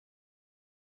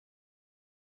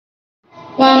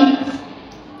One.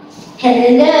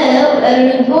 Hello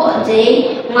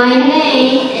everybody, my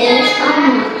name is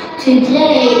Ammar.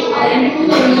 Today I'm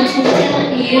going to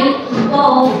tell you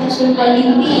about Passamaquoddy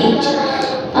Beach.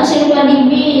 Passamaquoddy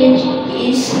Beach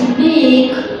is big,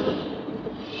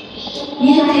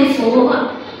 beautiful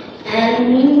and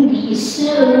windy,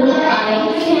 so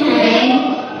I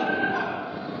can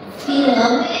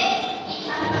feel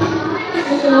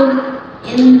cold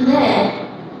in there.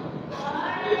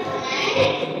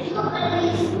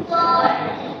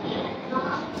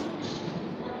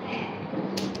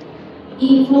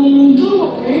 Even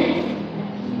though in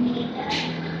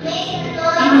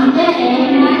there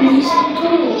is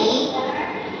cold,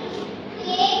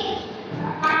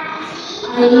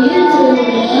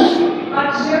 I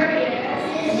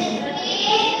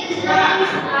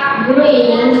usually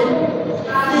bring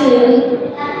food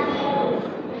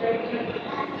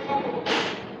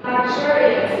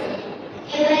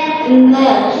in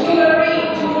there.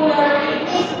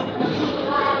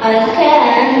 I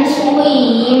can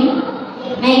swim,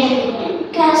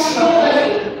 make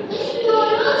castles,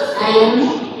 and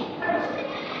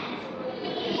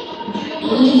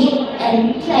eat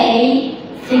and play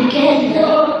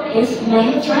together with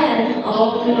my friends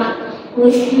or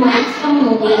with my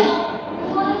family.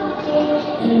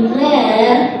 And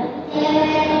there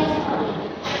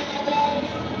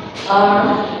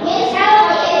are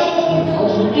a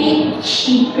big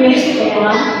cheap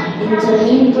restaurant in the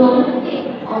middle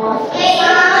of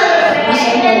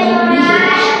Passamaquoddy Beach.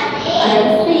 I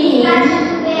think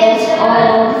that's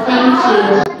all. Thank you.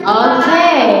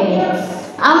 Okay.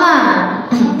 Ammar,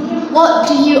 what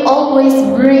do you always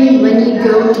bring when you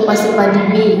go to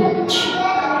Passamaquoddy Beach?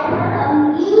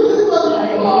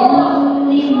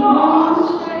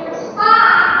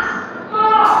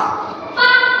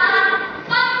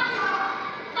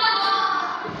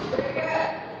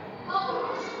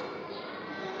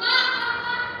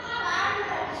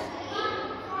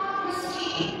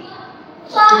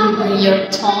 Do you bring your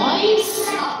toys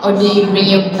or do you bring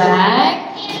your bag?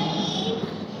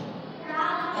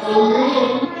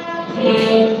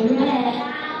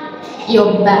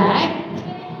 Your bag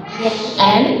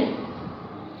and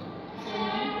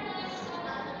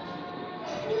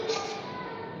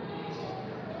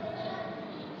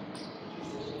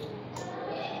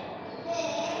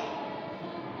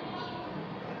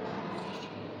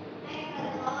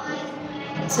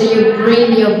so you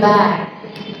bring your bag.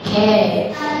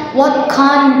 Okay. What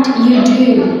can't you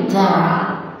do there?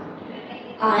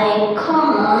 I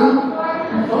can't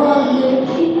bother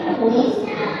people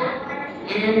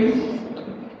and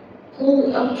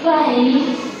pull a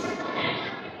plane.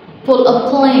 Pull a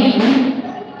plane?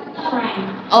 Plane.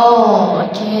 Oh,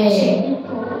 okay.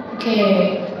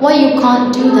 Okay. Why you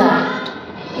can't do that?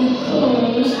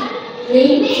 Because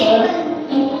later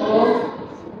people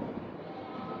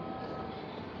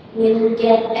will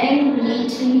get angry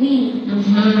to me.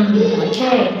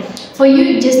 Okay. For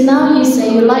you, just now you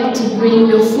say you like to bring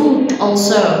your food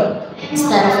also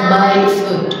instead of buying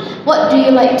food. What do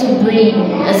you like to bring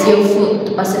as your food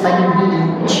to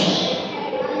Passamaquoddy Beach?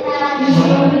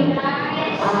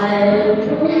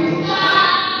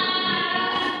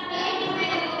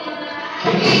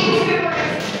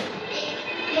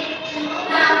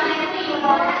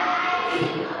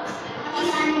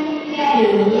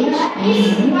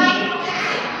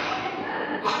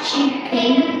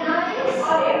 Chicken,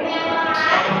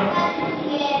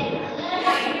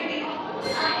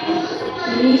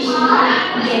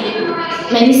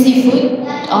 Many seafood?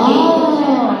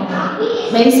 Oh,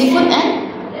 many seafood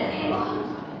and?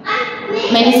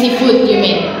 Many seafood you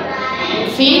mean?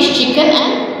 Fish, chicken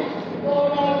and?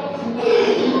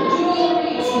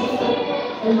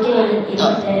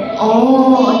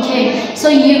 Oh, okay. So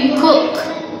you cook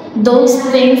those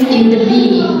things in the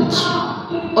beach?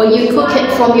 Or you cook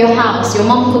it from your house? Your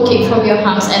mom cook it from your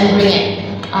house and bring it?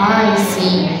 I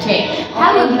see. Okay.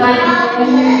 How about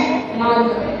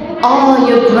oh,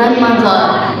 your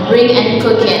grandmother bring and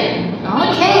cook it?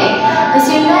 Okay. As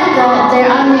you know that there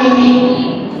are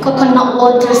many coconut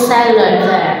water salad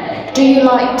there. Do you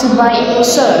like to buy it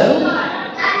also?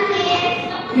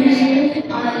 usually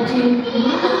I do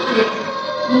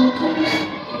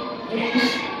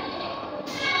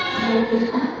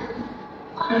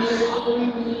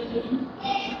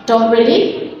Don't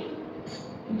really?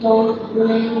 don't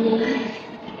really.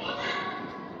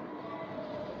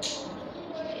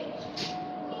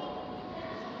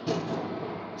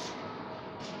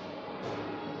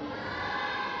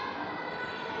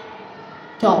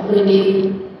 Not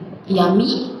really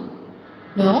yummy?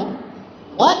 No?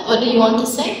 What? What do you want to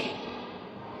say?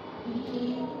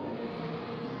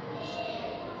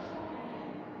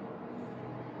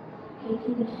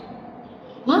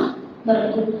 Huh?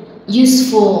 Berguna.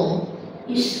 Useful.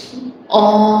 Useful.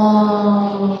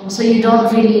 Oh, so you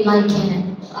don't really like it.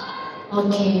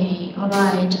 Okay,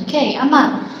 alright. Okay,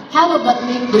 Ammar, how about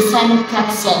make the sand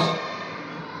castle?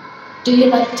 Do you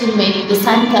like to make the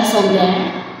sand castle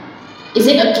there? Is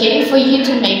it okay for you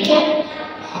to make it?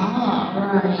 Ah,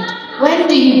 right. When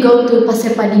do you go to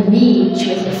Pasepadi Beach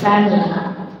with your family?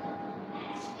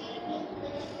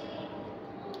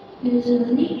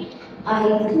 Usually, I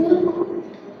go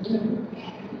in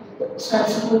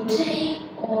Saturday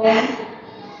or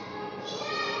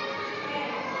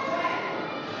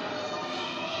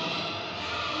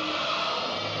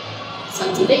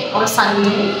Saturday or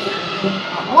Sunday?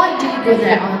 Why do you go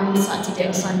there on Saturday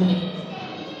or Sunday?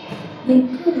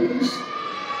 because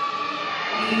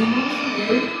on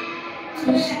Monday,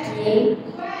 Tuesday,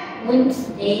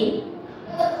 Wednesday,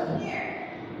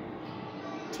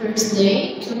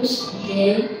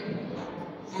 Tuesday,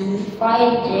 and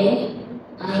Friday,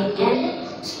 I am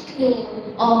at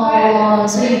school. Oh,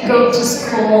 so you go to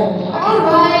school.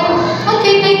 Alright.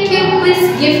 Okay, thank you.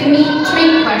 Please give me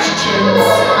 3 questions,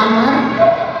 Ammar.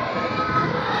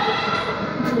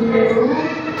 Do you want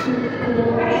to go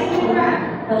to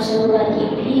Pasopati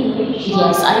Beach?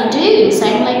 Yes, I do.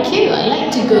 Same like you. I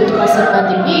like to go to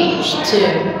Pasepadi Beach too.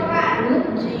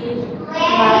 What do you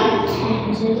like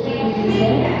to do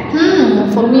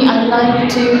there? For me, I like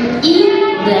to eat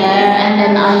there and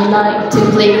then I like to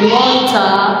play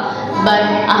water, but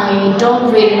I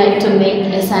don't really like to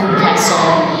make a sand castle.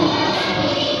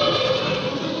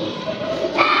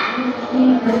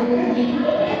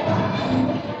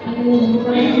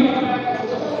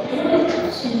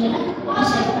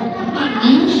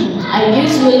 I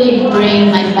usually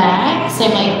bring my bag,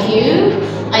 same like you.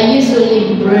 I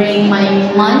usually bring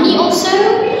my money also,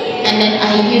 and then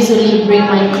I usually bring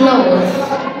my clothes.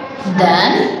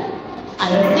 Then, I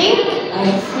think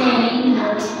I think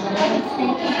that's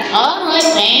everything. alright,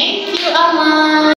 thank you, Ammar.